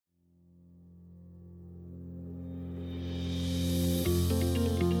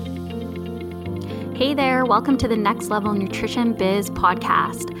Hey there, welcome to the Next Level Nutrition Biz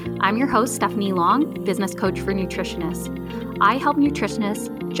podcast. I'm your host, Stephanie Long, business coach for nutritionists. I help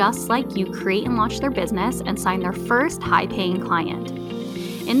nutritionists just like you create and launch their business and sign their first high-paying client.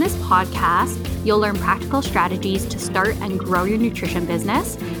 In this podcast, you'll learn practical strategies to start and grow your nutrition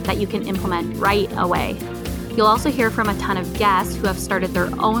business that you can implement right away. You'll also hear from a ton of guests who have started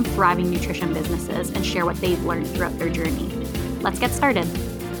their own thriving nutrition businesses and share what they've learned throughout their journey. Let's get started.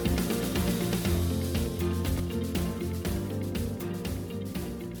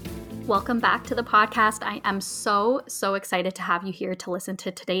 Welcome back to the podcast. I am so excited to have you here to listen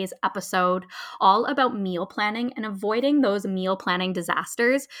to today's episode, all about meal planning and avoiding those meal planning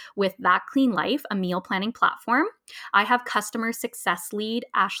disasters with That Clean Life, a meal planning platform. I have customer success lead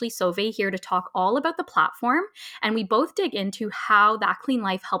Ashley Sauvé here to talk all about the platform, and we both dig into how That Clean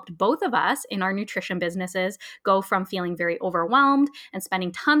Life helped both of us in our nutrition businesses go from feeling very overwhelmed and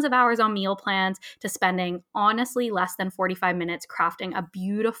spending tons of hours on meal plans to spending honestly less than 45 minutes crafting a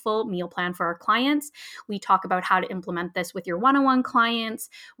beautiful meal plan for our clients. We talk about how to implement this with your one-on-one clients,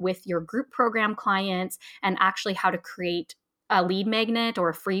 with your group program clients, and actually how to create a lead magnet or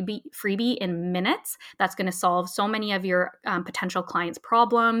a freebie in minutes that's going to solve so many of your potential clients'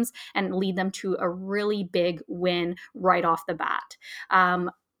 problems and lead them to a really big win right off the bat.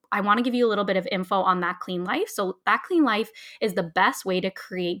 I want to give you a little bit of info on That Clean Life. So That Clean Life is the best way to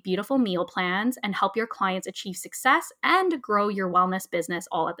create beautiful meal plans and help your clients achieve success and grow your wellness business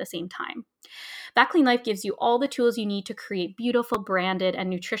all at the same time. That Clean Life gives you all the tools you need to create beautiful, branded, and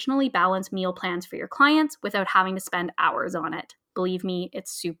nutritionally balanced meal plans for your clients without having to spend hours on it. Believe me,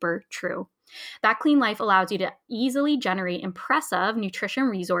 it's super true. That Clean Life allows you to easily generate impressive nutrition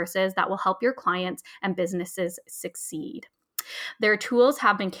resources that will help your clients and businesses succeed. Their tools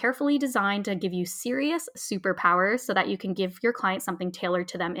have been carefully designed to give you serious superpowers so that you can give your clients something tailored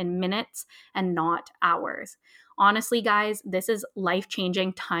to them in minutes and not hours. Honestly, guys, this is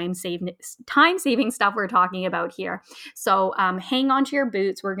life-changing, time-saving stuff we're talking about here. So hang on to your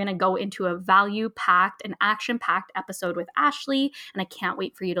boots. We're going to go into a value-packed and action-packed episode with Ashley, and I can't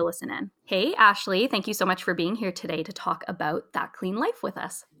wait for you to listen in. Hey, Ashley, thank you so much for being here today to talk about That Clean Life with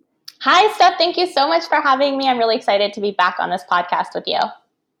us. Hi, Steph. Thank you so much for having me. I'm really excited to be back on this podcast with you.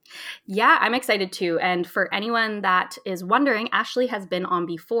 Yeah, I'm excited too. And for anyone that is wondering, Ashley has been on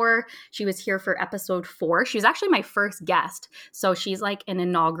before. She was here for episode 4. She was actually my first guest. So she's like an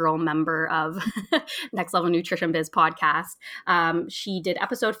inaugural member of Next Level Nutrition Biz podcast. She did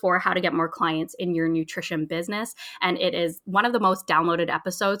episode 4, How to Get More Clients in Your Nutrition Business. And it is one of the most downloaded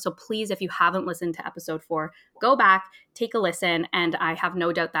episodes. So please, if you haven't listened to episode 4, go back, take a listen. And I have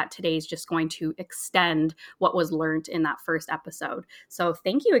no doubt that today is just going to extend what was learned in that first episode. So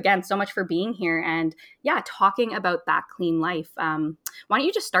thank you again so much for being here and talking about That Clean Life. Why don't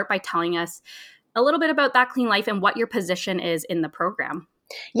you just start by telling us a little bit about That Clean Life and what your position is in the program?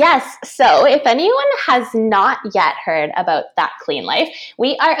 Yes. So if anyone has not yet heard about That Clean Life,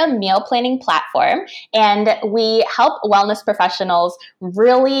 we are a meal planning platform and we help wellness professionals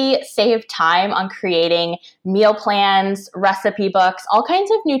really save time on creating meal plans, recipe books, all kinds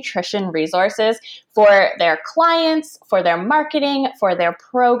of nutrition resources for their clients, for their marketing, for their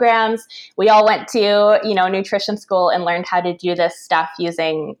programs. We all went to, nutrition school and learned how to do this stuff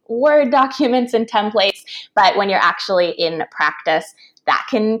using Word documents and templates. But when you're actually in practice, that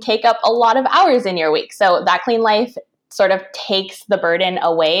can take up a lot of hours in your week. So That Clean Life sort of takes the burden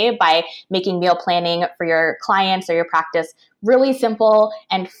away by making meal planning for your clients or your practice really simple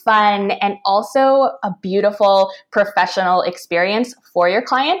and fun, and also a beautiful professional experience for your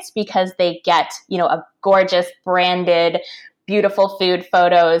clients because they get, a gorgeous branded, beautiful food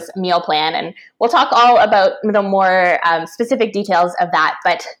photos meal plan. And we'll talk all about the more specific details of that.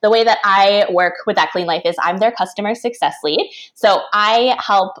 But the way that I work with That Clean Life is I'm their customer success lead. So I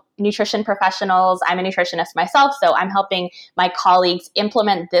help nutrition professionals. I'm a nutritionist myself. So I'm helping my colleagues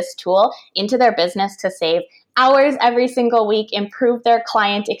implement this tool into their business to save hours every single week, improve their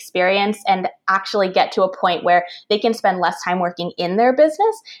client experience, and actually get to a point where they can spend less time working in their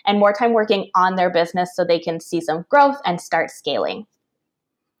business and more time working on their business so they can see some growth and start scaling.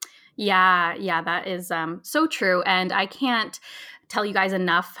 Yeah, that is so true. And I can't tell you guys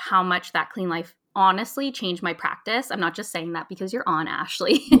enough how much That Clean Life honestly changed my practice. I'm not just saying that because you're on,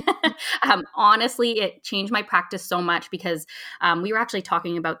 Ashley. Honestly, it changed my practice so much because we were actually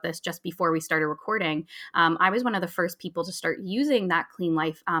talking about this just before we started recording. I was one of the first people to start using That Clean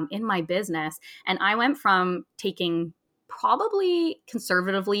Life in my business. And I went from taking probably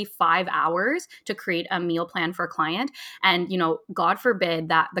conservatively 5 hours to create a meal plan for a client. And, God forbid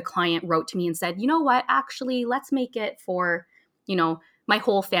that the client wrote to me and said, you know what, actually, let's make it for, my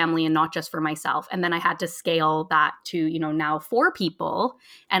whole family and not just for myself. And then I had to scale that to, you know, now 4 people,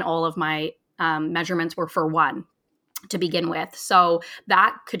 and all of my measurements were for 1 to begin with. So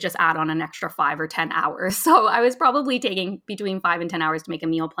that could just add on an extra 5 or 10 hours. So I was probably taking between 5 and 10 hours to make a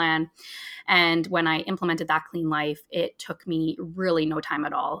meal plan. And when I implemented That Clean Life, it took me really no time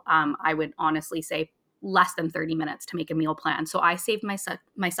at all. I would honestly say less than 30 minutes to make a meal plan. So I saved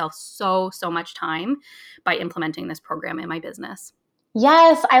myself so much time by implementing this program in my business.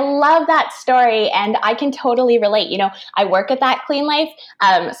 Yes, I love that story, and I can totally relate. You know, I work at That Clean Life,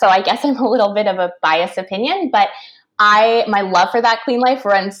 so I guess I'm a little bit of a biased opinion, but my love for That Clean Life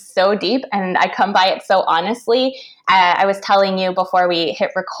runs so deep, and I come by it so honestly. I was telling you before we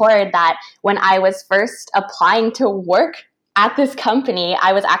hit record that when I was first applying to work at this company,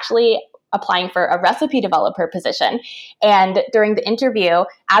 I was actually applying for a recipe developer position. And during the interview,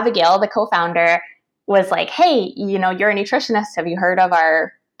 Abigail, the co-founder, was like, hey, you know, you're a nutritionist. Have you heard of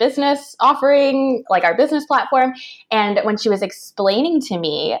our business offering, like our business platform? And when she was explaining to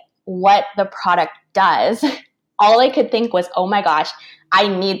me what the product does, all I could think was, oh my gosh, I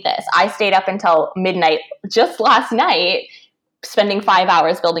need this. I stayed up until midnight just last night, spending 5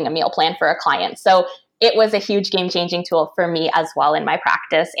 hours building a meal plan for a client. So it was a huge game-changing tool for me as well in my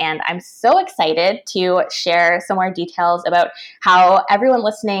practice. And I'm so excited to share some more details about how everyone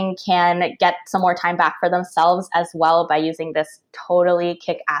listening can get some more time back for themselves as well by using this totally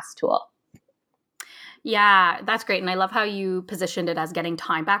kick-ass tool. Yeah, that's great. And I love how you positioned it as getting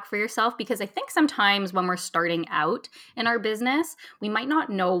time back for yourself, because I think sometimes when we're starting out in our business, we might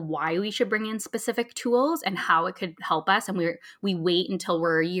not know why we should bring in specific tools and how it could help us. And we wait until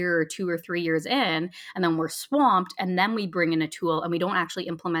we're a year or 2 or 3 years in, and then we're swamped, and then we bring in a tool and we don't actually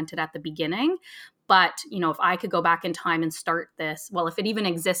implement it at the beginning. But, you know, if I could go back in time and start this, well, if it even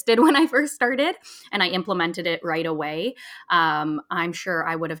existed when I first started and I implemented it right away, I'm sure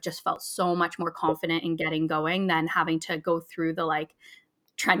I would have just felt so much more confident in getting going than having to go through the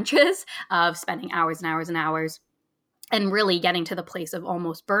trenches of spending hours and hours and hours and really getting to the place of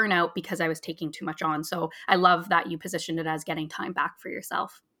almost burnout because I was taking too much on. So I love that you positioned it as getting time back for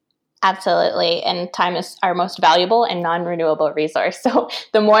yourself. Absolutely. And time is our most valuable and non-renewable resource. So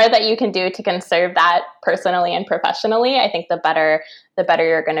the more that you can do to conserve that personally and professionally, I think the better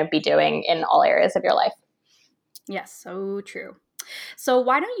you're going to be doing in all areas of your life. Yes, so true. So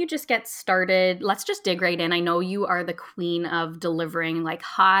why don't you just get started? Let's just dig right in. I know you are the queen of delivering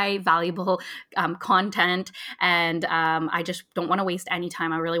high valuable content, and I just don't want to waste any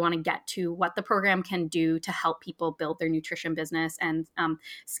time. I really want to get to what the program can do to help people build their nutrition business and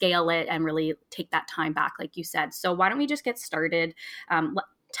scale it and really take that time back, like you said. So why don't we just get started?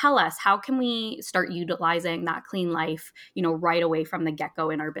 Tell us, how can we start utilizing That Clean Life, right away from the get-go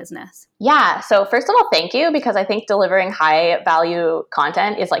in our business? Yeah. So first of all, thank you, because I think delivering high value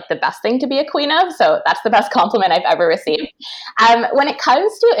content is the best thing to be a queen of. So that's the best compliment I've ever received. When it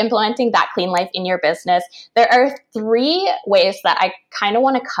comes to implementing That Clean Life in your business, there are 3 ways that I kind of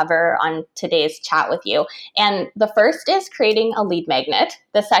want to cover on today's chat with you. And the first is creating a lead magnet.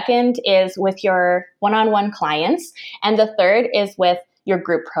 The second is with your one-on-one clients. And the third is with your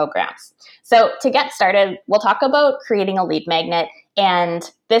group programs. So to get started, we'll talk about creating a lead magnet. And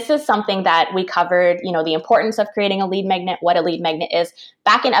this is something that we covered, the importance of creating a lead magnet, what a lead magnet is,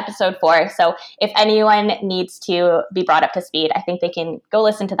 back in episode 4. So if anyone needs to be brought up to speed, I think they can go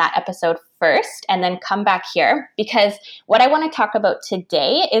listen to that episode first and then come back here, because what I want to talk about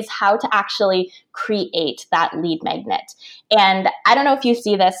today is how to actually create that lead magnet. And I don't know if you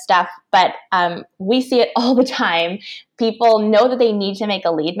see this stuff, but we see it all the time. People know that they need to make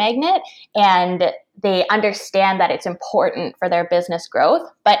a lead magnet, and they understand that it's important for their business growth,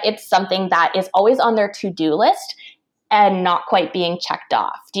 but it's something that is always on their to-do list and not quite being checked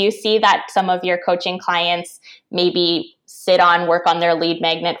off. Do you see that some of your coaching clients maybe work on their lead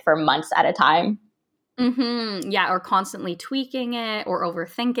magnet for months at a time? Mm-hmm. Yeah, or constantly tweaking it or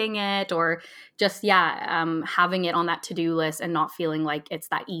overthinking it, or just, having it on that to-do list and not feeling like it's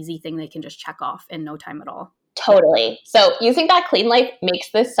that easy thing they can just check off in no time at all. Totally. So using That Clean Life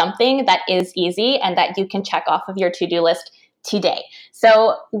makes this something that is easy and that you can check off of your to-do list today.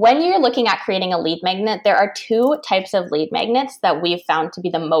 So when you're looking at creating a lead magnet, there are 2 types of lead magnets that we've found to be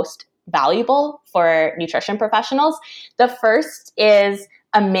the most valuable for nutrition professionals. The first is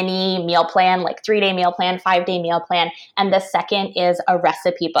a mini meal plan, 3-day meal plan, 5-day meal plan. And the second is a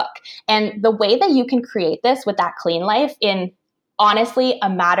recipe book. And the way that you can create this with That Clean Life in honestly a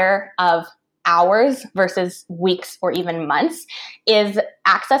matter of hours versus weeks or even months is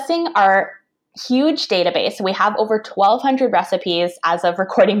accessing our huge database. We have over 1,200 recipes as of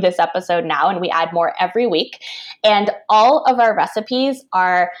recording this episode now, and we add more every week. And all of our recipes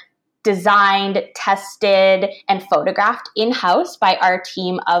are designed, tested, and photographed in-house by our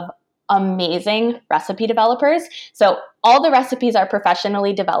team of amazing recipe developers. So all the recipes are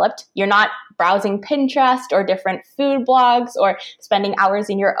professionally developed. You're not browsing Pinterest or different food blogs or spending hours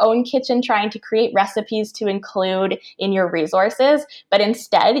in your own kitchen trying to create recipes to include in your resources, but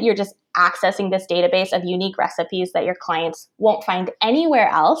instead you're just accessing this database of unique recipes that your clients won't find anywhere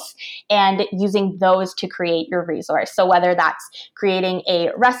else and using those to create your resource. So whether that's creating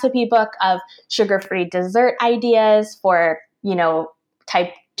a recipe book of sugar-free dessert ideas for,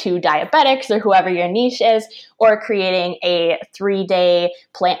 type 2 diabetics or whoever your niche is, or creating a 3-day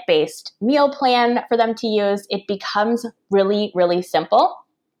plant-based meal plan for them to use, it becomes really, really simple.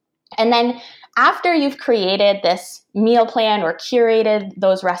 And then after you've created this meal plan or curated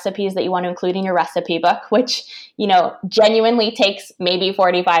those recipes that you want to include in your recipe book, which, genuinely takes maybe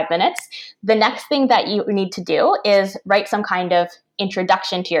 45 minutes, the next thing that you need to do is write some kind of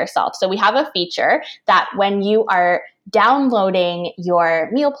introduction to yourself. So we have a feature that when you are downloading your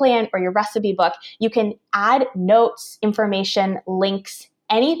meal plan or your recipe book, you can add notes, information, links,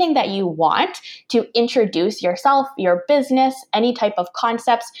 anything that you want to introduce yourself, your business, any type of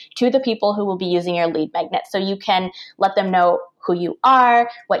concepts to the people who will be using your lead magnet. So you can let them know who you are,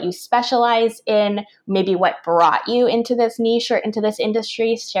 what you specialize in, maybe what brought you into this niche or into this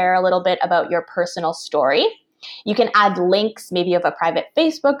industry, share a little bit about your personal story. You can add links, maybe of a private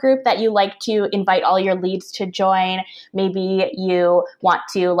Facebook group that you like to invite all your leads to join. Maybe you want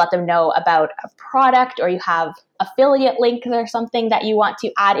to let them know about a product, or you have affiliate links or something that you want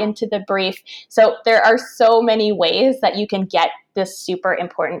to add into the brief. So there are so many ways that you can get this super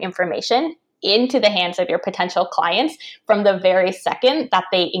important information into the hands of your potential clients from the very second that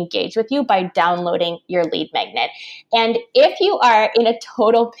they engage with you by downloading your lead magnet. And if you are in a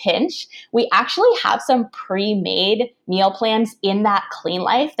total pinch, we actually have some pre-made meal plans in that Clean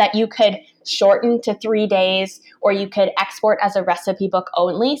Life that you could shorten to 3 days, or you could export as a recipe book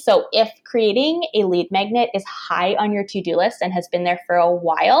only. So if creating a lead magnet is high on your to-do list and has been there for a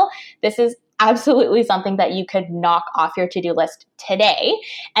while, this is absolutely something that you could knock off your to-do list today.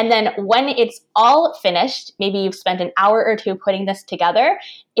 And then when it's all finished, maybe you've spent an hour or two putting this together,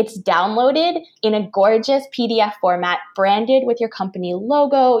 it's downloaded in a gorgeous PDF format, branded with your company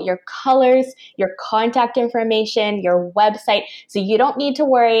logo, your colors, your contact information, your website. So you don't need to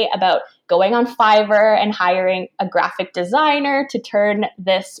worry about going on Fiverr and hiring a graphic designer to turn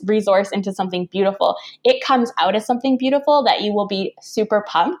this resource into something beautiful. It comes out as something beautiful that you will be super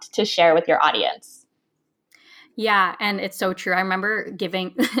pumped to share with your audience. Yeah, and it's so true. I remember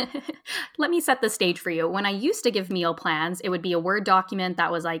giving, let me set the stage for you. When I used to give meal plans, it would be a Word document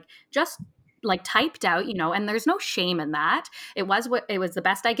that was just typed out, and there's no shame in that. It was the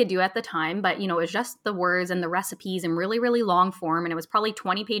best I could do at the time, but it was just the words and the recipes in really, really long form. And it was probably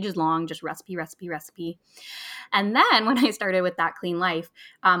 20 pages long, just recipe, recipe, recipe. And then when I started with That Clean Life,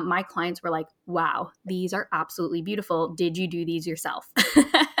 my clients were like, wow, these are absolutely beautiful. Did you do these yourself?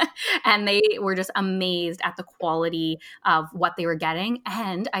 And they were just amazed at the quality of what they were getting.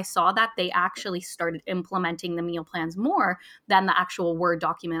 And I saw that they actually started implementing the meal plans more than the actual Word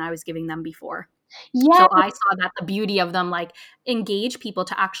document I was giving them before. Yeah. So I saw that the beauty of them engage people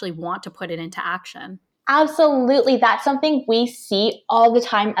to actually want to put it into action. Absolutely. That's something we see all the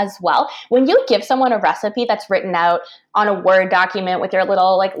time as well. When you give someone a recipe that's written out on a Word document with your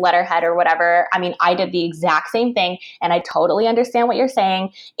little letterhead or whatever, I did the exact same thing, and I totally understand what you're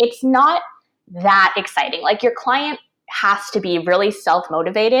saying. It's not that exciting. Your client has to be really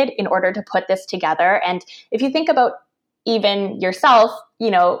self-motivated in order to put this together. And if you think about even yourself,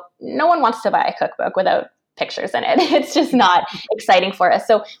 no one wants to buy a cookbook without pictures in it. It's just not exciting for us.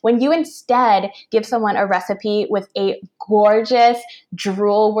 So when you instead give someone a recipe with a gorgeous,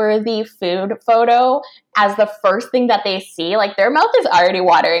 drool-worthy food photo as the first thing that they see, their mouth is already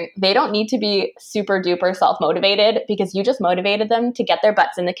watering. They don't need to be super duper self-motivated, because you just motivated them to get their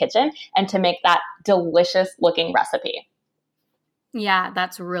butts in the kitchen and to make that delicious looking recipe. Yeah,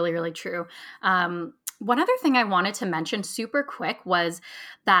 that's really, really true. One other thing I wanted to mention super quick was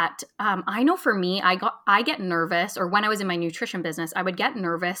that I know for me, I get nervous, or when I was in my nutrition business, I would get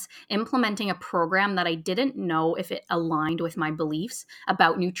nervous implementing a program that I didn't know if it aligned with my beliefs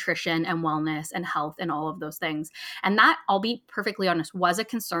about nutrition and wellness and health and all of those things. And that, I'll be perfectly honest, was a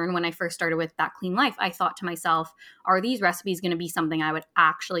concern when I first started with That Clean Life. I thought to myself, are these recipes going to be something I would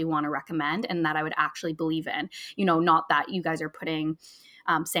actually want to recommend and that I would actually believe in? Not that you guys are putting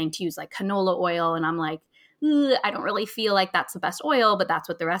saying to use canola oil. And I'm like, I don't really feel like that's the best oil, but that's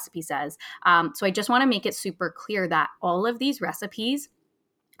what the recipe says. So I just want to make it super clear that all of these recipes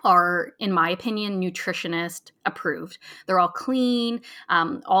are, in my opinion, nutritionist approved. They're all clean.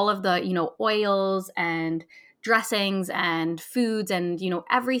 All of the, oils and dressings and foods and,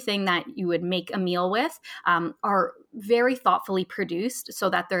 everything that you would make a meal with are very thoughtfully produced so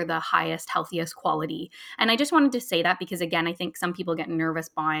that they're the highest, healthiest quality. And I just wanted to say that because, again, I think some people get nervous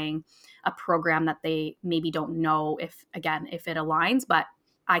buying a program that they maybe don't know if it aligns, but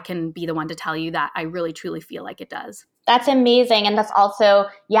I can be the one to tell you that I really, truly feel like it does. That's amazing. And that's also,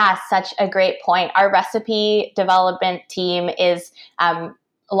 such a great point. Our recipe development team is a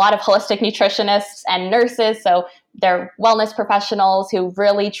lot of holistic nutritionists and nurses. So they're wellness professionals who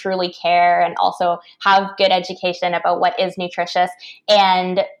really, truly care and also have good education about what is nutritious.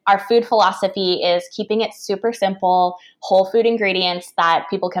 And our food philosophy is keeping it super simple, whole food ingredients that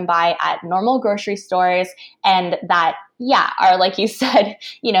people can buy at normal grocery stores and that are, like you said,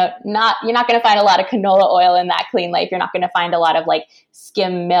 you're not going to find a lot of canola oil in that Clean Life. You're not going to find a lot of like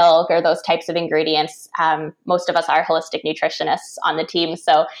skim milk or those types of ingredients. Most of us are holistic nutritionists on the team.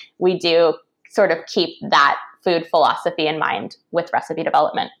 So we do sort of keep that food philosophy in mind with recipe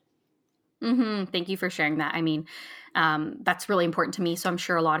development. Mm-hmm. Thank you for sharing that. I mean, that's really important to me. So I'm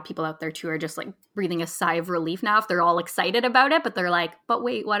sure a lot of people out there too are just like breathing a sigh of relief now if they're all excited about it, but they're like, but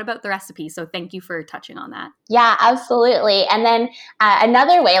wait, what about the recipe? So thank you for touching on that. Yeah, absolutely. And then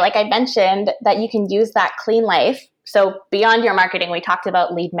another way, like I mentioned, that you can use that Clean Life. So beyond your marketing, we talked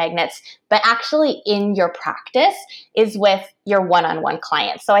about lead magnets, but actually in your practice is with your one-on-one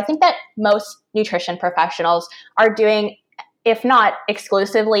clients. So I think that most nutrition professionals are doing, if not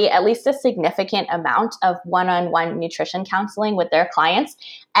exclusively, at least a significant amount of one-on-one nutrition counseling with their clients.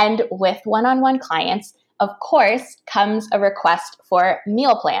 And with one-on-one clients, of course, comes a request for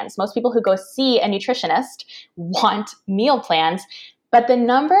meal plans. Most people who go see a nutritionist want meal plans, but the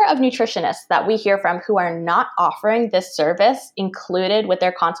number of nutritionists that we hear from who are not offering this service included with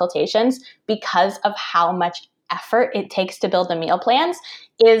their consultations because of how much effort it takes to build the meal plans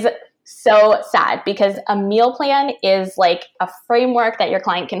is so sad, because a meal plan is like a framework that your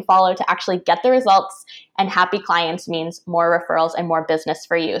client can follow to actually get the results, and happy clients means more referrals and more business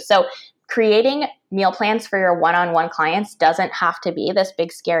for you. So creating meal plans for your one-on-one clients doesn't have to be this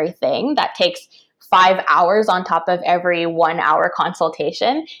big scary thing that takes 5 hours on top of every 1 hour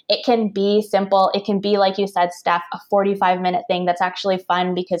consultation. It can be simple. It can be, like you said, Steph, a 45-minute thing that's actually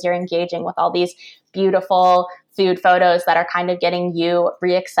fun because you're engaging with all these beautiful food photos that are kind of getting you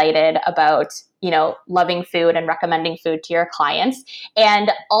re-excited about, loving food and recommending food to your clients.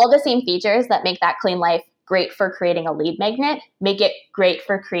 And all the same features that make that Clean Life great for creating a lead magnet make it great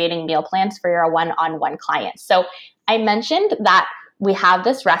for creating meal plans for your one-on-one clients. So I mentioned that we have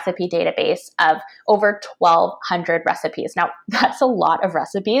this recipe database of over 1,200 recipes. Now, that's a lot of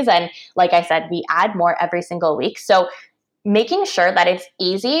recipes. And like I said, we add more every single week. So making sure that it's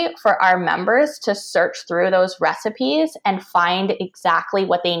easy for our members to search through those recipes and find exactly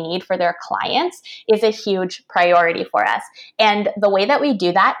what they need for their clients is a huge priority for us. And the way that we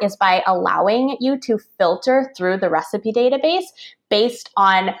do that is by allowing you to filter through the recipe database based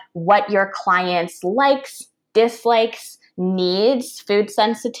on what your clients likes, dislikes, needs, food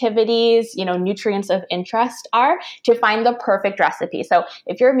sensitivities, nutrients of interest are, to find the perfect recipe. So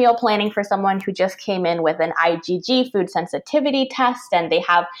if you're meal planning for someone who just came in with an IgG food sensitivity test and they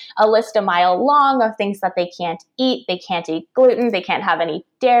have a list a mile long of things that they can't eat gluten, they can't have any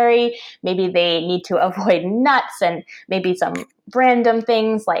dairy, maybe they need to avoid nuts and maybe some random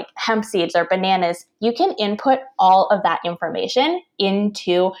things like hemp seeds or bananas, you can input all of that information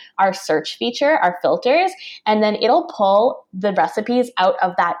into our search feature, our filters, and then it'll pull the recipes out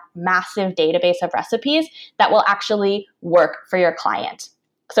of that massive database of recipes that will actually work for your client.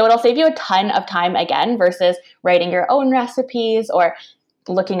 So it'll save you a ton of time again versus writing your own recipes or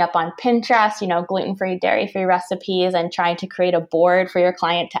looking up on Pinterest, gluten-free, dairy-free recipes and trying to create a board for your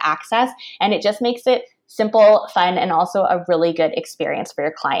client to access. And it just makes it simple, fun, and also a really good experience for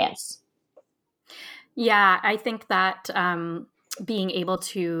your clients. Yeah, I think that being able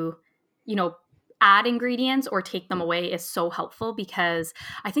to, add ingredients or take them away is so helpful, because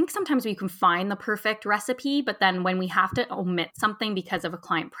I think sometimes we can find the perfect recipe, but then when we have to omit something because of a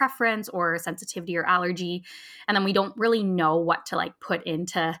client preference or sensitivity or allergy, and then we don't really know what to put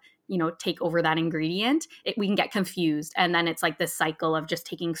into take over that ingredient, we can get confused. And then it's like this cycle of just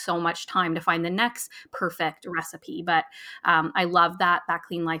taking so much time to find the next perfect recipe. But I love that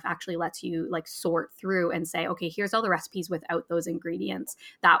Clean Life actually lets you sort through and say, okay, here's all the recipes without those ingredients.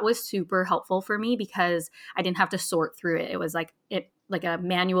 That was super helpful for me because I didn't have to sort through it. It was it like a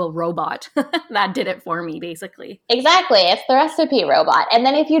manual robot that did it for me, basically. Exactly. It's the recipe robot. And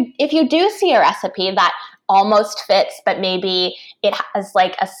then if you do see a recipe that almost fits, but maybe it has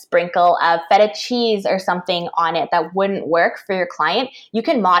like a sprinkle of feta cheese or something on it that wouldn't work for your client, you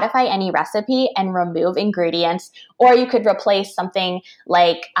can modify any recipe and remove ingredients, or you could replace something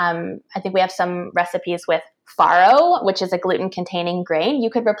like, I think we have some recipes with farro, which is a gluten-containing grain. You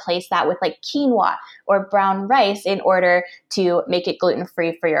could replace that with like quinoa or brown rice in order to make it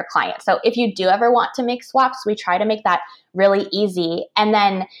gluten-free for your client. So if you do ever want to make swaps, we try to make that really easy. And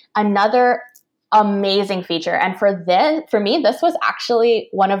then another amazing feature, and for me, this was actually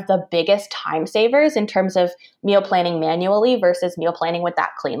one of the biggest time savers in terms of meal planning manually versus meal planning with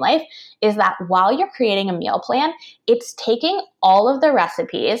that Clean Life, is that while you're creating a meal plan, it's taking all of the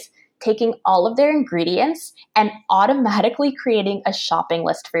recipes, taking all of their ingredients, and automatically creating a shopping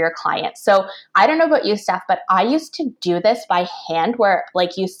list for your client. So I don't know about you, Steph, but I used to do this by hand where,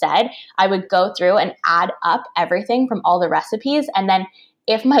 like you said, I would go through and add up everything from all the recipes. And then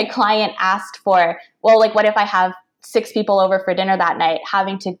if my client asked for, well, like what if I have 6 people over for dinner that night,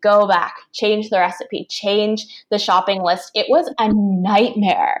 having to go back, change the recipe, change the shopping list, it was a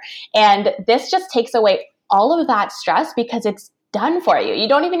nightmare. And this just takes away all of that stress because it's done for you. You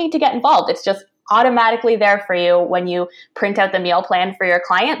don't even need to get involved. It's just automatically there for you. When you print out the meal plan for your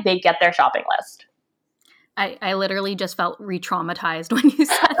client, they get their shopping list. I literally just felt re-traumatized when you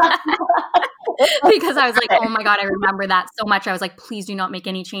said that. Because I was like, oh my God, I remember that so much. I was like, please do not make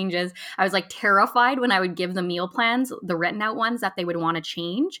any changes. I was like terrified when I would give the meal plans, the written out ones, that they would want to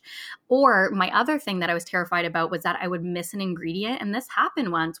change. Or my other thing that I was terrified about was that I would miss an ingredient. And this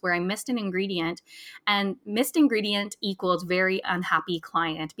happened once where I missed an ingredient, and missed ingredient equals very unhappy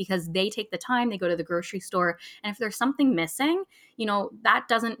client, because they take the time, they go to the grocery store. And if there's something missing, that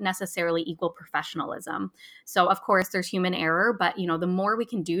doesn't necessarily equal professionalism. So of course there's human error, but the more we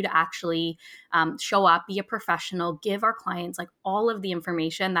can do to actually show up, be a professional, give our clients like all of the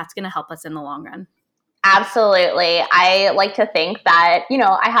information, that's going to help us in the long run. Absolutely. I like to think that,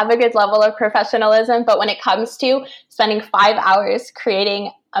 I have a good level of professionalism, but when it comes to spending 5 hours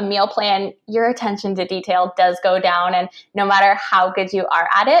creating a meal plan, your attention to detail does go down. And no matter how good you are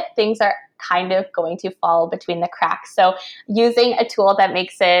at it, things are kind of going to fall between the cracks. So using a tool that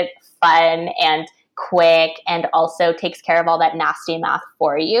makes it fun and quick and also takes care of all that nasty math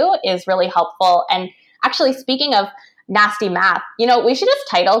for you is really helpful. And actually, speaking of nasty math, we should just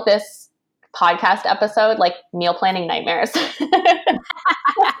title this podcast episode like Meal Planning Nightmares.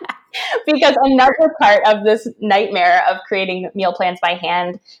 Because another part of this nightmare of creating meal plans by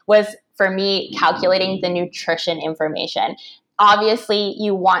hand was, for me, calculating the nutrition information. Obviously,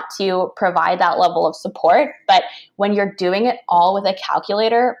 you want to provide that level of support, but when you're doing it all with a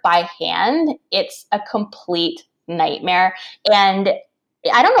calculator by hand, it's a complete nightmare. And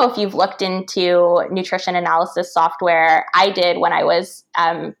I don't know if you've looked into nutrition analysis software. I did when I was,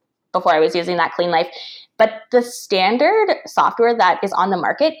 before I was using that Clean Life, but the standard software that is on the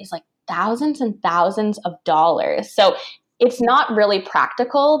market is like thousands and thousands of dollars. So it's not really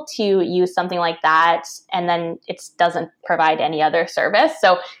practical to use something like that and then it doesn't provide any other service.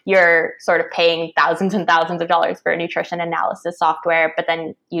 So you're sort of paying thousands and thousands of dollars for a nutrition analysis software, but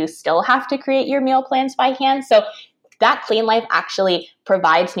then you still have to create your meal plans by hand. So that Clean Life actually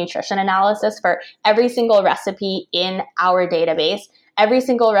provides nutrition analysis for every single recipe in our database. Every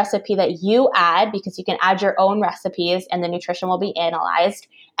single recipe that you add, because you can add your own recipes and the nutrition will be analyzed.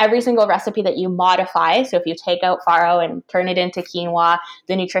 Every single recipe that you modify, so if you take out farro and turn it into quinoa,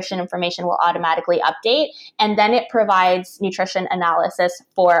 the nutrition information will automatically update. And then it provides nutrition analysis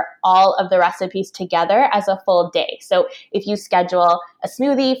for all of the recipes together as a full day. So if you schedule a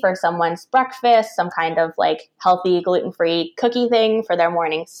smoothie for someone's breakfast, some kind of like healthy gluten-free cookie thing for their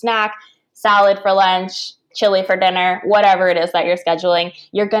morning snack, salad for lunch, chili for dinner, whatever it is that you're scheduling,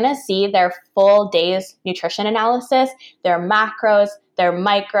 you're going to see their full day's nutrition analysis, their macros, their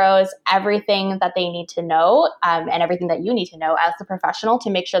micros, everything that they need to know, and everything that you need to know as the professional to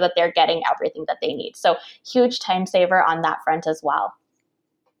make sure that they're getting everything that they need. So huge time saver on that front as well.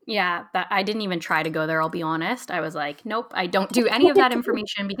 Yeah, I didn't even try to go there, I'll be honest. I was like, nope, I don't do any of that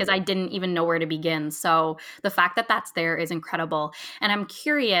information because I didn't even know where to begin. So the fact that that's there is incredible. And I'm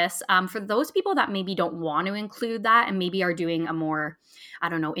curious, for those people that maybe don't want to include that and maybe are doing a more,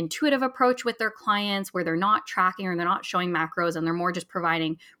 intuitive approach with their clients where they're not tracking or they're not showing macros and they're more just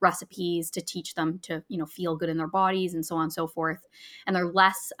providing recipes to teach them to, feel good in their bodies and so on and so forth. And they're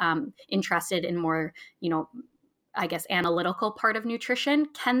less interested in more, I guess, analytical part of nutrition.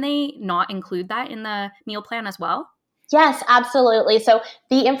 Can they not include that in the meal plan as well? Yes, absolutely. So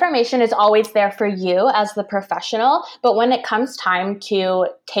the information is always there for you as the professional, but when it comes time to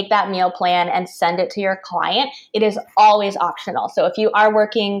take that meal plan and send it to your client, it is always optional. So if you are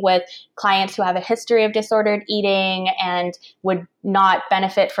working with clients who have a history of disordered eating and would not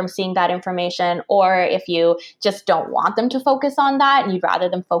benefit from seeing that information, or if you just don't want them to focus on that and you'd rather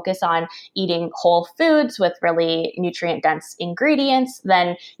them focus on eating whole foods with really nutrient dense ingredients,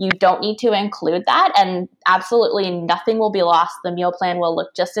 then you don't need to include that. And absolutely nothing will be lost. The meal plan will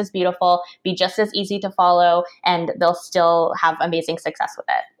look just as beautiful, be just as easy to follow, and they'll still have amazing success with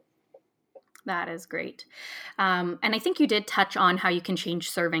it. That is great. And I think you did touch on how you can change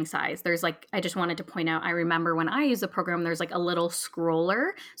serving size. There's like, I just wanted to point out, I remember when I use the program, there's like a little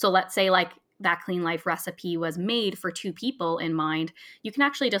scroller. So let's say like that Clean Life recipe was made for 2 people in mind. You can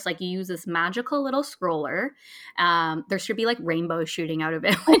actually just like use this magical little scroller. There should be like rainbows shooting out of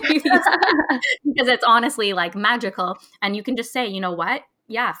it when you use it, because it's honestly like magical. And you can just say, you know what?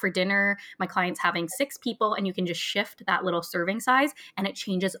 Yeah, for dinner, my client's having 6 people, and you can just shift that little serving size and it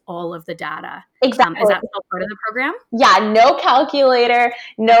changes all of the data. Exactly. Is that still part of the program? Yeah, no calculator,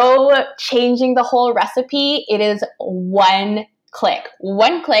 no changing the whole recipe. It is one click,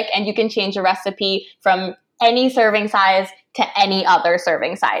 and you can change a recipe from any serving size to any other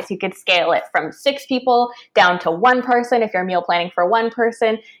serving size. You could scale it from 6 people down to 1 person if you're meal planning for 1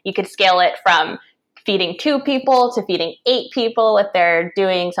 person. You could scale it from feeding 2 people to feeding 8 people if they're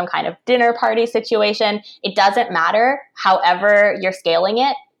doing some kind of dinner party situation. It doesn't matter. However you're scaling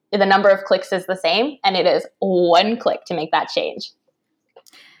it, the number of clicks is the same, and it is 1 click to make that change.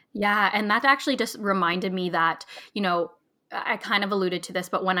 Yeah, and that actually just reminded me that, you know, I kind of alluded to this,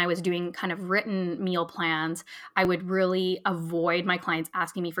 but when I was doing kind of written meal plans, I would really avoid my clients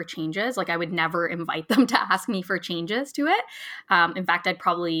asking me for changes. Like I would never invite them to ask me for changes to it. In fact, I'd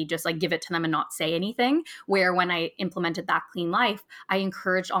probably just like give it to them and not say anything. Where when I implemented that Clean Life, I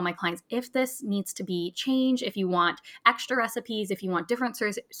encouraged all my clients, if this needs to be changed, if you want extra recipes, if you want different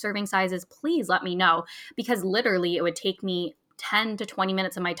serving sizes, please let me know. Because literally it would take me 10 to 20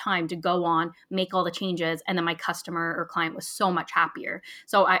 minutes of my time to go on, make all the changes. And then my customer or client was so much happier.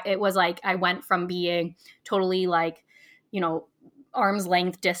 So it was like, I went from being totally like, you know, arm's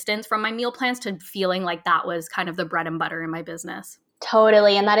length distance from my meal plans to feeling like that was kind of the bread and butter in my business.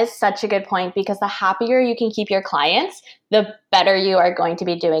 Totally. And that is such a good point, because the happier you can keep your clients, the better you are going to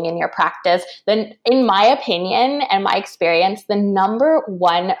be doing in your practice. Then, in my opinion and my experience, the number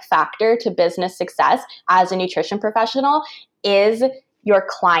 1 factor to business success as a nutrition professional is your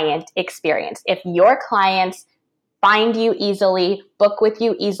client experience. If your clients find you easily, book with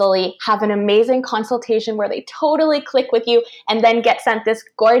you easily, have an amazing consultation where they totally click with you, and then get sent this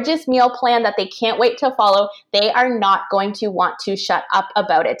gorgeous meal plan that they can't wait to follow, they are not going to want to shut up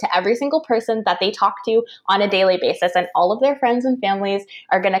about it to every single person that they talk to on a daily basis. And all of their friends and families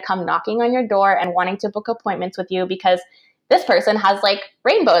are going to come knocking on your door and wanting to book appointments with you, because this person has like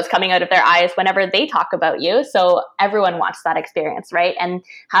rainbows coming out of their eyes whenever they talk about you. So everyone wants that experience, right? And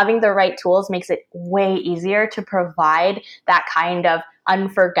having the right tools makes it way easier to provide that kind of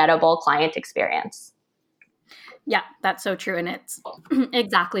unforgettable client experience. Yeah, that's so true. And it's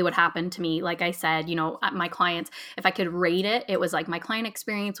exactly what happened to me. Like I said, you know, my clients, if I could rate it, it was like my client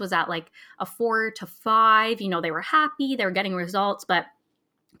experience was at like a 4 to 5. You know, they were happy, they were getting results, but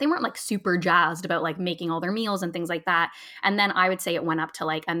they weren't like super jazzed about like making all their meals and things like that. And then I would say it went up to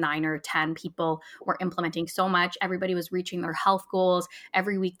like a 9 or 10. People were implementing so much. Everybody was reaching their health goals.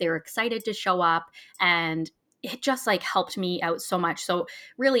 Every week they were excited to show up, and it just like helped me out so much. So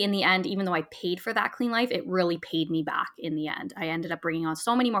really in the end, even though I paid for that Clean Life, it really paid me back in the end. I ended up bringing on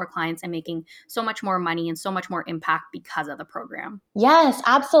so many more clients and making so much more money and so much more impact because of the program. Yes,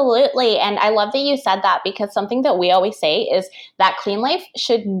 absolutely. And I love that you said that, because something that we always say is that Clean Life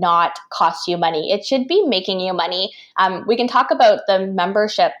should not cost you money. It should be making you money. We can talk about the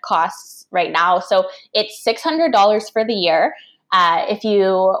membership costs right now. So it's $600 for the year. If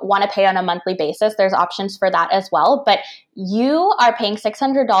you want to pay on a monthly basis, there's options for that as well. But you are paying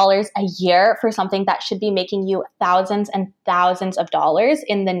 $600 a year for something that should be making you thousands and thousands of dollars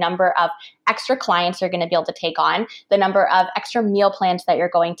in the number of extra clients you're going to be able to take on, the number of extra meal plans that you're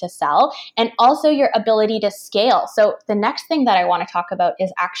going to sell, and also your ability to scale. So the next thing that I want to talk about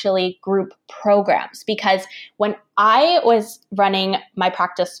is actually group programs, because when I was running my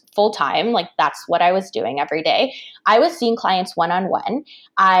practice full time, like that's what I was doing every day, I was seeing clients one-on-one.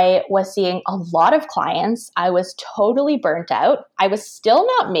 I was seeing a lot of clients. I was totally burnt out. I was still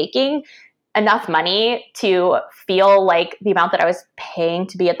not making enough money to feel like the amount that I was paying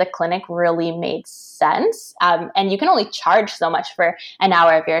to be at the clinic really made sense. And you can only charge so much for an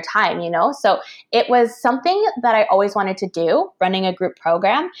hour of your time, So it was something that I always wanted to do, running a group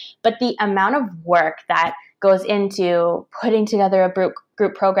program. But the amount of work that goes into putting together a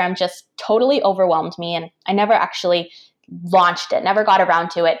group program just totally overwhelmed me. And I never actually launched it, never got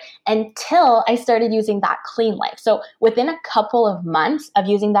around to it until I started using that Clean Life. So within a couple of months of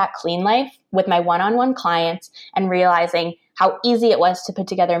using that Clean Life with my one-on-one clients and realizing how easy it was to put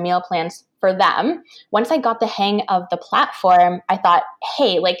together meal plans for them, once I got the hang of the platform, I thought,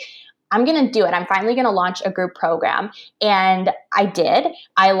 hey, I'm going to do it. I'm finally going to launch a group program. And I did.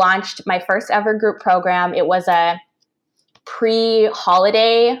 I launched my first ever group program. It was a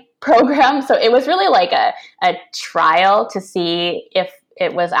pre-holiday program. So it was really like a trial to see if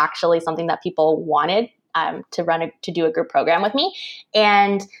it was actually something that people wanted to do a group program with me.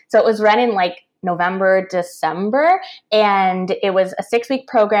 And so it was run in November, December, and it was a 6-week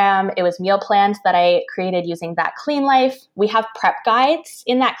program. It was meal plans that I created using that Clean Life. We have prep guides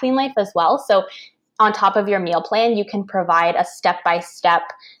in that Clean Life as well. So on top of your meal plan, you can provide a step-by-step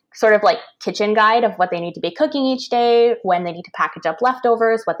sort of kitchen guide of what they need to be cooking each day, when they need to package up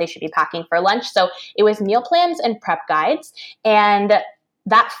leftovers, what they should be packing for lunch. So it was meal plans and prep guides. And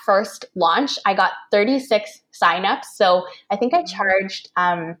that first launch, I got 36 signups. So I think I charged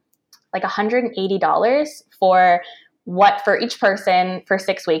 $180 for each person for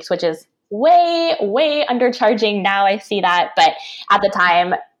 6 weeks, which is way, way undercharging. Now I see that. But at the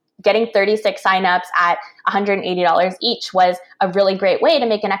time, getting 36 signups at $180 each was a really great way to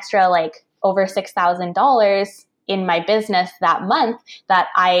make an extra over $6,000 in my business that month that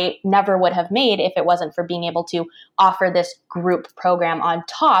I never would have made if it wasn't for being able to offer this group program on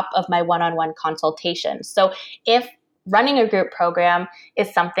top of my one-on-one consultations. So if running a group program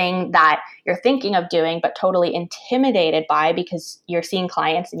is something that you're thinking of doing but totally intimidated by because you're seeing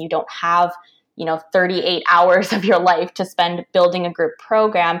clients and you don't have 38 hours of your life to spend building a group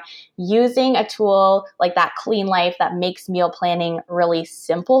program, using a tool like that Clean Life that makes meal planning really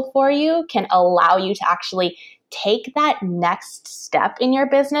simple for you can allow you to actually take that next step in your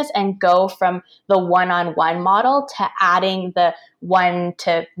business and go from the one-on-one model to adding the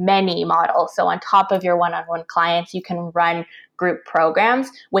one-to-many model. So on top of your one-on-one clients, you can run group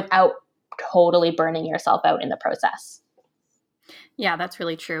programs without totally burning yourself out in the process. Yeah, that's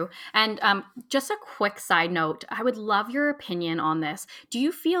really true. And just a quick side note, I would love your opinion on this. Do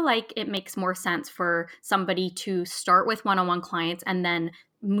you feel like it makes more sense for somebody to start with one-on-one clients and then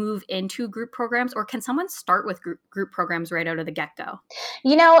move into group programs, or can someone start with group programs right out of the get-go?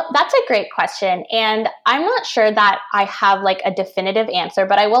 That's a great question. And I'm not sure that I have a definitive answer,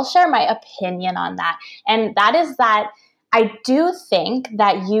 but I will share my opinion on that. And that is that I do think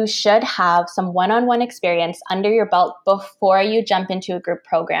that you should have some one-on-one experience under your belt before you jump into a group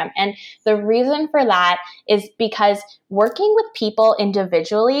program. And the reason for that is because working with people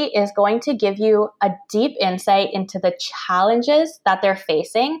individually is going to give you a deep insight into the challenges that they're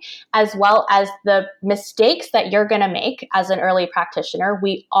facing, as well as the mistakes that you're going to make as an early practitioner.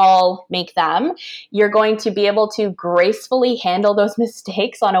 We all make them. You're going to be able to gracefully handle those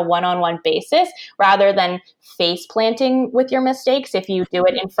mistakes on a one-on-one basis rather than face planting with your mistakes if you do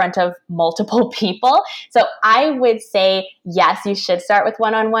it in front of multiple people. So I would say, yes, you should start with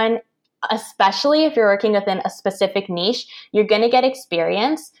one-on-one, especially if you're working within a specific niche. You're going to get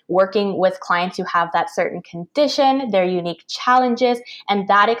experience working with clients who have that certain condition, their unique challenges, and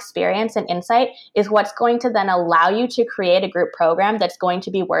that experience and insight is what's going to then allow you to create a group program that's going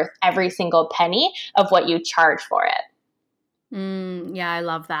to be worth every single penny of what you charge for it. Yeah, I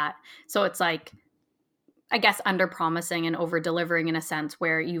love that. So it's I guess, under promising and over delivering in a sense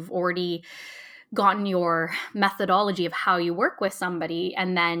where you've already gotten your methodology of how you work with somebody.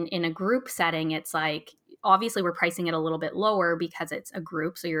 And then in a group setting, it's obviously we're pricing it a little bit lower because it's a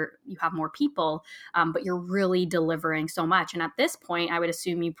group. So you have more people, but you're really delivering so much. And at this point, I would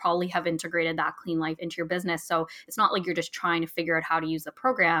assume you probably have integrated that Clean Life into your business. So it's not like you're just trying to figure out how to use the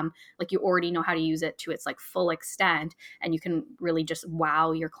program. You already know how to use it to its full extent, and you can really just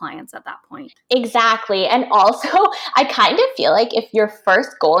wow your clients at that point. Exactly. And also, I kind of feel like if your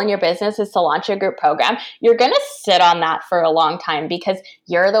first goal in your business is to launch a group program, you're going to sit on that for a long time because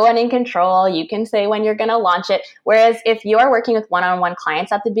you're the one in control. You can say when you're going to launch it. Whereas if you are working with one-on-one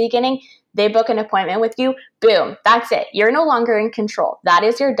clients at the beginning, they book an appointment with you, boom, that's it. You're no longer in control. That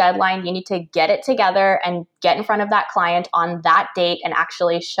is your deadline. You need to get it together and get in front of that client on that date and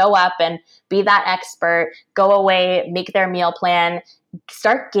actually show up and be that expert, go away, make their meal plan,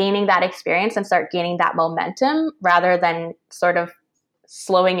 start gaining that experience and start gaining that momentum rather than sort of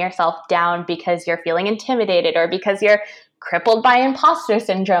slowing yourself down because you're feeling intimidated or because you're crippled by imposter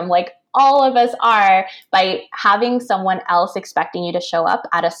syndrome, like all of us are, by having someone else expecting you to show up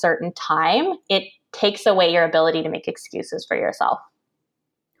at a certain time, it takes away your ability to make excuses for yourself.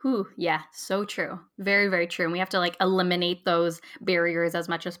 Ooh, yeah, so true. Very, very true. And we have to like eliminate those barriers as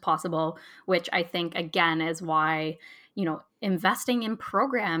much as possible, which I think, again, is why, investing in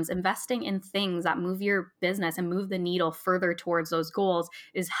programs, investing in things that move your business and move the needle further towards those goals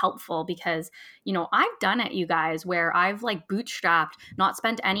is helpful because, I've done it, you guys, where I've like bootstrapped, not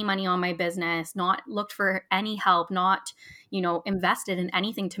spent any money on my business, not looked for any help, not, invested in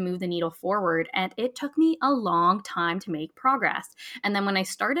anything to move the needle forward. And it took me a long time to make progress. And then when I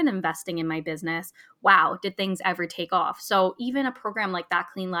started investing in my business, wow, did things ever take off? So even a program like That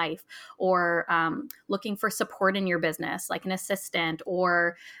Clean Life, or looking for support in your business, like an assistant,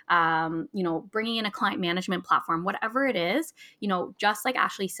 or bringing in a client management platform, whatever it is, just like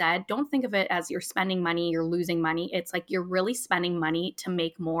Ashley said, don't think of it as you're spending money, you're losing money. It's like you're really spending money to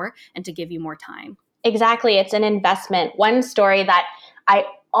make more and to give you more time. Exactly. It's an investment. One story that I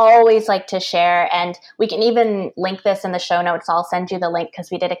always like to share, and we can even link this in the show notes. I'll send you the link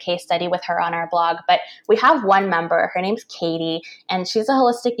because we did a case study with her on our blog. But we have one member, her name's Katie, and she's a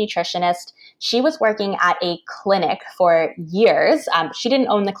holistic nutritionist. She was working at a clinic for years. She didn't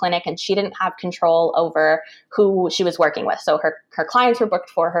own the clinic and she didn't have control over who she was working with. So her clients were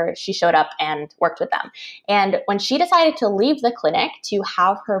booked for her. She showed up and worked with them. And when she decided to leave the clinic to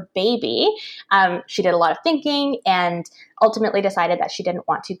have her baby, she did a lot of thinking and ultimately decided that she didn't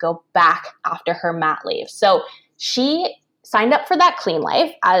want to go back after her mat leave. So she signed up for That Clean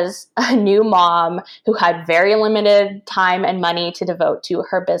Life as a new mom who had very limited time and money to devote to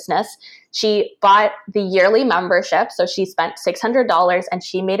her business. She bought the yearly membership. So she spent $600 and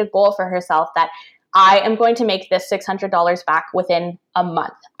she made a goal for herself that I am going to make this $600 back within a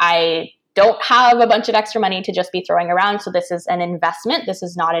month. I don't have a bunch of extra money to just be throwing around. So this is an investment. This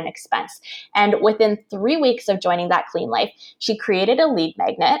is not an expense. And within 3 weeks of joining That Clean Life, she created a lead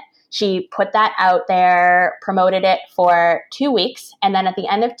magnet. She put that out there, promoted it for 2 weeks. And then at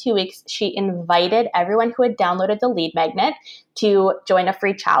the end of 2 weeks, she invited everyone who had downloaded the lead magnet to join a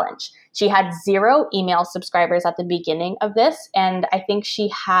free challenge. She had 0 email subscribers at the beginning of this, and I think she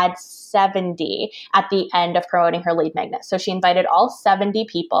had 70 at the end of promoting her lead magnet. So she invited all 70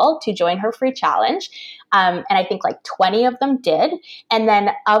 people to join her free challenge, and I think like 20 of them did. And then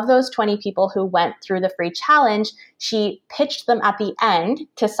of those 20 people who went through the free challenge, she pitched them at the end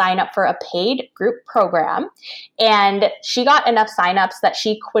to sign up for a paid group program. And she got enough signups that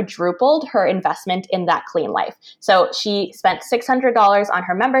she quadrupled her investment in That Clean Life. So she spent $600 on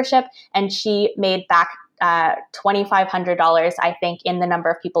her membership and she made back $2,500, I think, in the number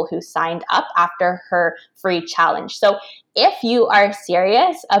of people who signed up after her free challenge. So if you are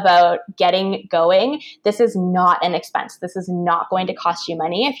serious about getting going, this is not an expense. This is not going to cost you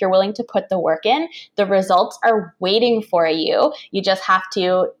money. If you're willing to put the work in, the results are waiting for you. You just have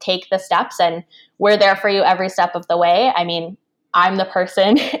to take the steps, and we're there for you every step of the way. I mean, I'm the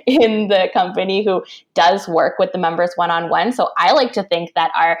person in the company who does work with the members one-on-one. So I like to think that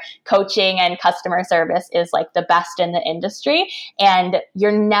our coaching and customer service is like the best in the industry. And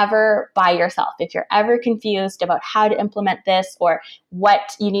you're never by yourself. If you're ever confused about how to implement this or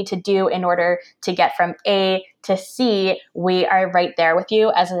what you need to do in order to get from A to C, we are right there with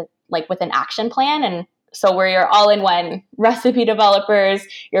you with an action plan. And so we're your all-in-one recipe developers,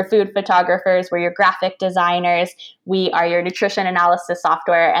 your food photographers, we're your graphic designers, we are your nutrition analysis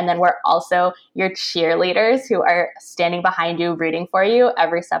software, and then we're also your cheerleaders who are standing behind you, rooting for you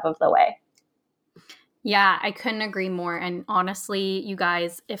every step of the way. Yeah, I couldn't agree more. And honestly, you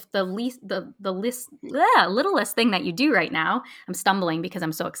guys, if the littlest thing that you do right now, I'm stumbling because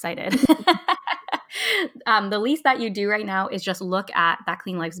I'm so excited. The least that you do right now is just look at That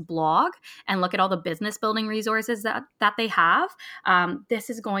Clean Life's blog and look at all the business building resources that they have. This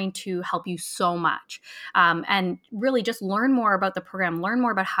is going to help you so much. And really just learn more about the program, learn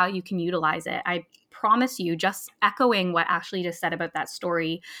more about how you can utilize it. I promise you, just echoing what Ashley just said about that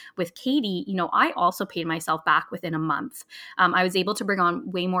story with Katie, I also paid myself back within a month. I was able to bring on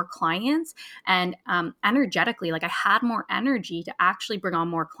way more clients, and energetically, like I had more energy to actually bring on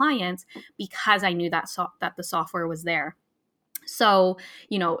more clients because I knew that the software was there. So,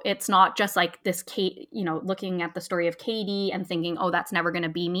 it's not just like this Kate, looking at the story of Katie and thinking, oh, that's never going to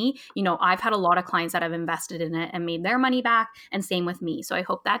be me. I've had a lot of clients that have invested in it and made their money back, and same with me. So I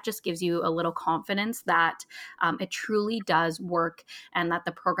hope that just gives you a little confidence that it truly does work and that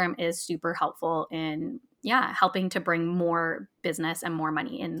the program is super helpful in, helping to bring more business and more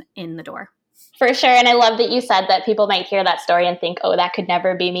money in the door. For sure. And I love that you said that people might hear that story and think, oh, that could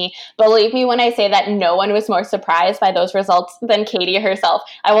never be me. Believe me when I say that no one was more surprised by those results than Katie herself.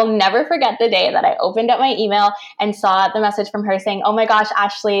 I will never forget the day that I opened up my email and saw the message from her saying, oh my gosh,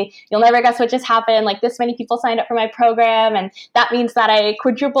 Ashley, you'll never guess what just happened. Like, this many people signed up for my program. And that means that I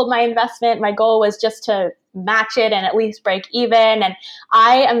quadrupled my investment. My goal was just to match it and at least break even. And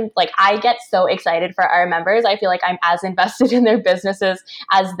I get so excited for our members. I feel like I'm as invested in their businesses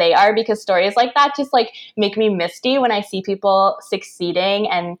as they are, because stories like that just like make me misty when I see people succeeding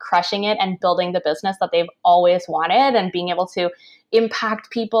and crushing it and building the business that they've always wanted and being able to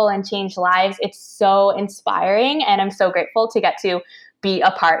impact people and change lives. It's so inspiring. And I'm so grateful to get to be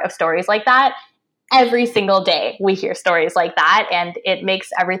a part of stories like that. Every single day we hear stories like that, and it makes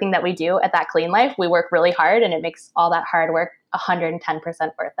everything that we do at That Clean Life, we work really hard, and it makes all that hard work 110%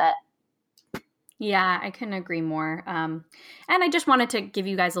 worth it. Yeah, I couldn't agree more. And I just wanted to give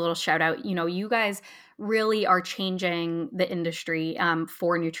you guys a little shout out. You know, you guys really are changing the industry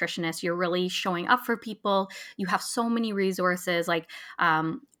for nutritionists. You're really showing up for people. You have so many resources. Like,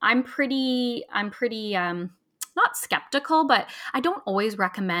 I'm pretty not skeptical, but I don't always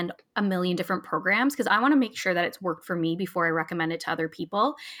recommend a million different programs because I want to make sure that it's worked for me before I recommend it to other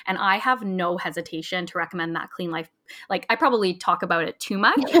people. And I have no hesitation to recommend That Clean Life. Like, I probably talk about it too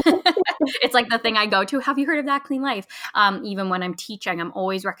much. It's like the thing I go to. Have you heard of That Clean Life? Even when I'm teaching, I'm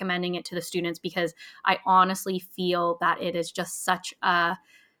always recommending it to the students because I honestly feel that it is just such a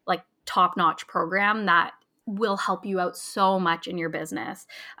like top-notch program that will help you out so much in your business.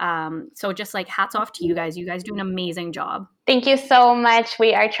 So just like hats off to you guys. You guys do an amazing job. Thank you so much.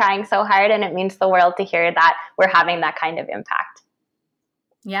 We are trying so hard, and it means the world to hear that we're having that kind of impact.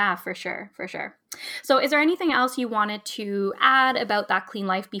 Yeah, for sure. For sure. So is there anything else you wanted to add about That Clean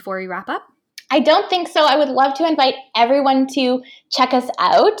Life before we wrap up? I don't think so. I would love to invite everyone to check us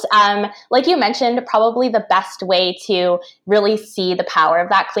out. Like you mentioned, probably the best way to really see the power of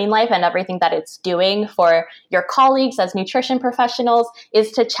That Clean Life and everything that it's doing for your colleagues as nutrition professionals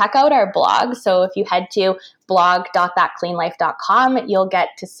is to check out our blog. So if you head to blog.thatcleanlife.com, you'll get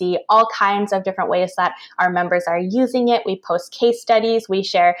to see all kinds of different ways that our members are using it. We post case studies, we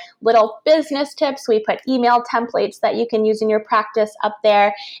share little business tips, we put email templates that you can use in your practice up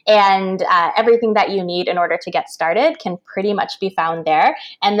there, and everything that you need in order to get started can pretty much be found there.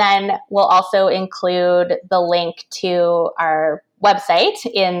 And then we'll also include the link to our website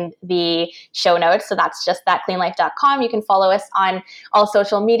in the show notes. So that's just thatcleanlife.com. You can follow us on all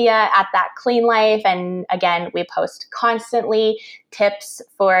social media at That Clean Life. And again, we post constantly tips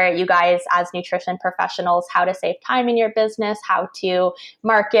for you guys as nutrition professionals, how to save time in your business, how to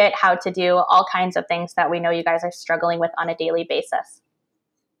market, how to do all kinds of things that we know you guys are struggling with on a daily basis.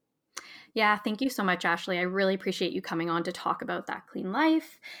 Yeah, thank you so much, Ashley. I really appreciate you coming on to talk about That Clean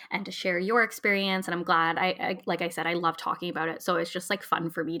Life and to share your experience. And I'm glad, like I said, I love talking about it. So it's just like fun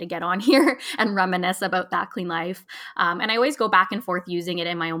for me to get on here and reminisce about That Clean Life. And I always go back and forth using it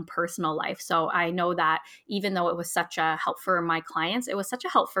in my own personal life. So I know that even though it was such a help for my clients, it was such a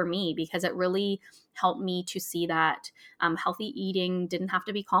help for me because it really helped me to see that healthy eating didn't have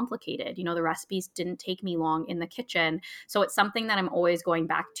to be complicated. You know, the recipes didn't take me long in the kitchen. So it's something that I'm always going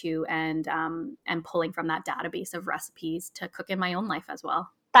back to and pulling from that database of recipes to cook in my own life as well.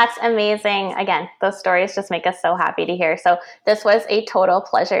 That's amazing. Again, those stories just make us so happy to hear. So this was a total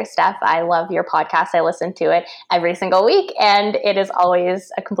pleasure, Steph. I love your podcast. I listen to it every single week, and it is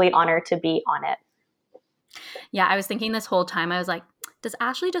always a complete honor to be on it. Yeah, I was thinking this whole time, I was like, does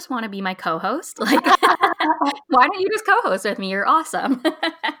Ashley just want to be my co-host? Like, why don't you just co-host with me? You're awesome.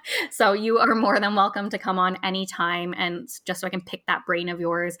 So you are more than welcome to come on anytime, and just so I can pick that brain of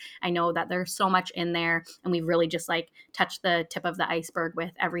yours. I know that there's so much in there, and we've really just like touched the tip of the iceberg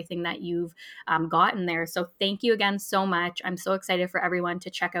with everything that you've gotten there. So thank you again so much. I'm so excited for everyone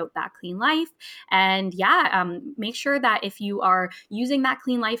to check out That Clean Life. And yeah, make sure that if you are using That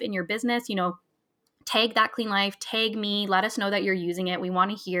Clean Life in your business, you know, tag That Clean Life, tag me, let us know that you're using it. We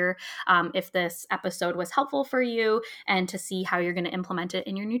want to hear if this episode was helpful for you and to see how you're going to implement it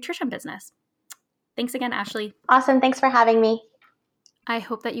in your nutrition business. Thanks again, Ashley. Awesome. Thanks for having me. I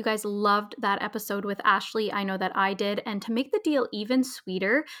hope that you guys loved that episode with Ashley. I know that I did. And to make the deal even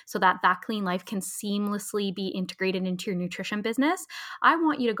sweeter so that That Clean Life can seamlessly be integrated into your nutrition business, I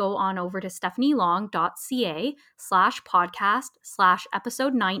want you to go on over to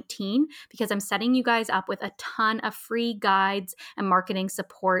stephanielong.ca/podcast/episode 19 because I'm setting you guys up with a ton of free guides and marketing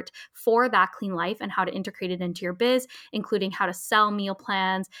support for That Clean Life and how to integrate it into your biz, including how to sell meal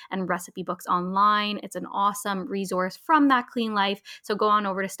plans and recipe books online. It's an awesome resource from That Clean Life. So go on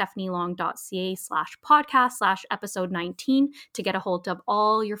over to stephanielong.ca/podcast/episode 19 to get a hold of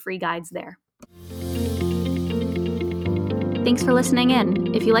all your free guides there. Thanks for listening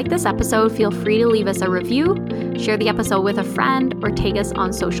in. If you like this episode, feel free to leave us a review, share the episode with a friend, or tag us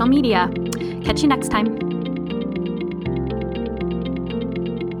on social media. Catch you next time.